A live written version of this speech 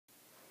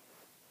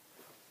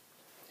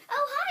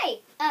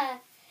I'm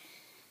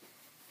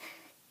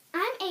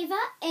Ava,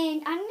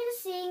 and I'm going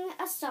to sing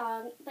a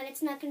song, but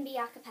it's not going to be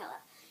a cappella.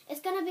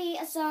 It's going to be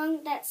a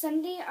song that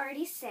somebody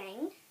already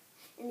sang,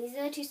 and these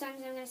are the two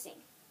songs I'm going to sing.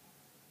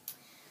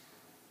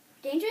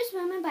 Dangerous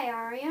Woman by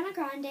Ariana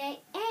Grande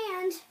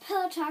and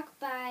Pillow Talk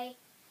by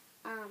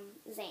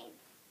Zayn.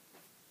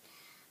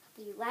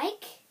 Hope you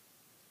like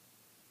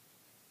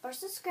or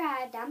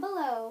subscribe down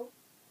below,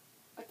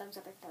 or thumbs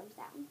up or thumbs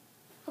down.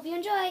 Hope you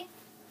enjoy.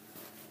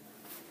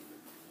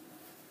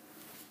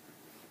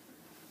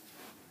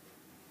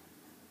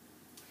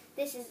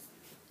 This is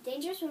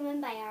Dangerous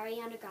Woman by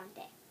Ariana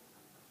Grande.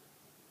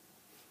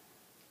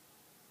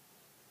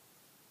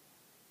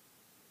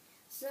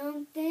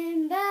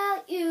 Something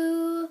about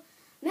you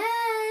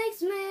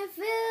makes me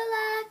feel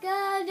like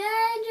a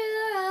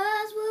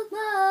dangerous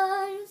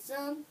woman.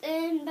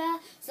 Something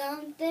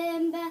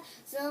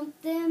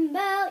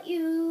about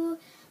you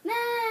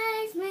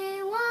makes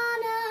me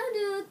wanna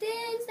do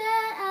things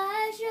that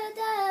I should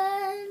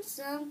done.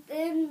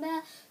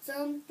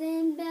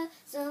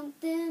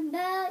 Something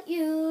about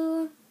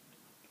you.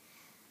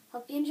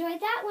 Hope you enjoyed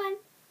that one.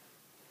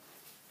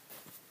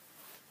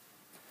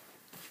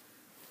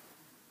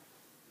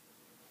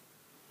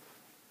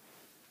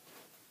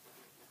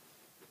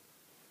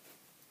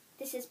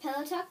 This is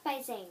Pillow Talk by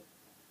Zayn.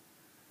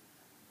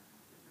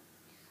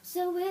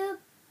 So will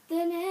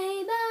the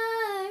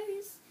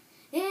neighbors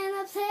in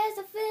a place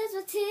that fills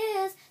with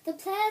tears, the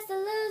place that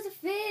loses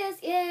fears,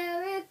 yeah,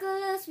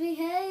 reckless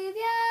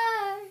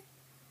behavior.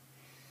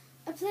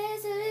 A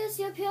place that is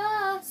so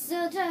pure,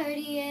 so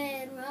dirty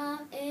and raw,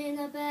 in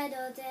a bad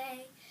all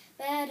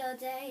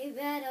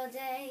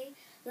day,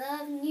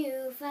 loving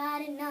you,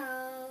 fighting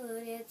out.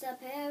 It's a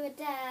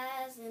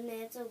paradise and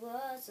it's a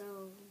war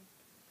zone.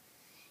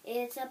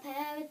 It's a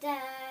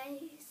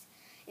paradise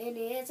and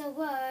it's a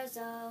war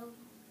zone.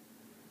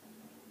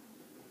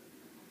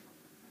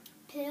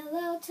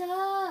 Pillow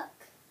talk,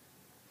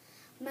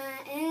 my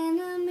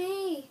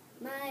enemy,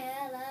 my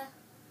ally,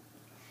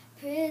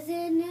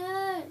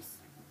 prisoners.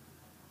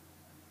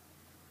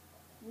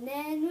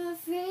 Then we're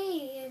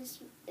free, is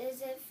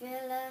it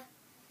thriller?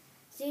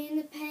 Seen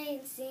the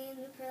pain, seen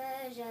the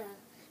pleasure.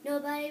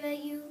 Nobody but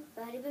you,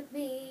 body but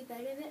me,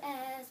 body but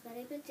us,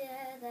 body but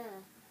together.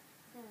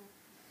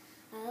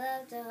 I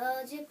love to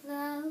hold you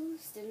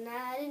close,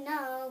 tonight and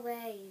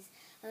always.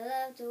 I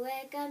love to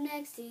wake up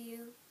next to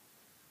you.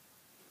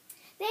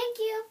 Thank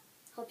you.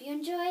 Hope you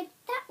enjoyed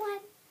that one.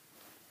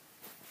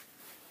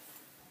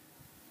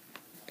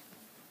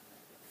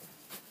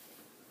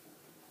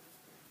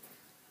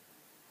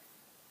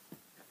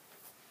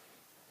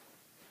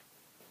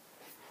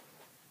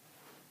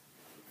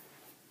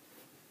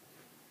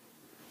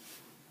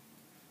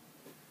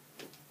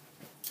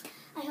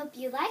 I hope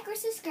you like or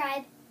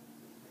subscribe,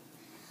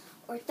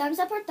 or thumbs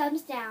up or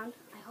thumbs down.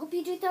 I hope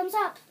you do thumbs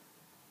up.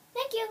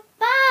 Thank you.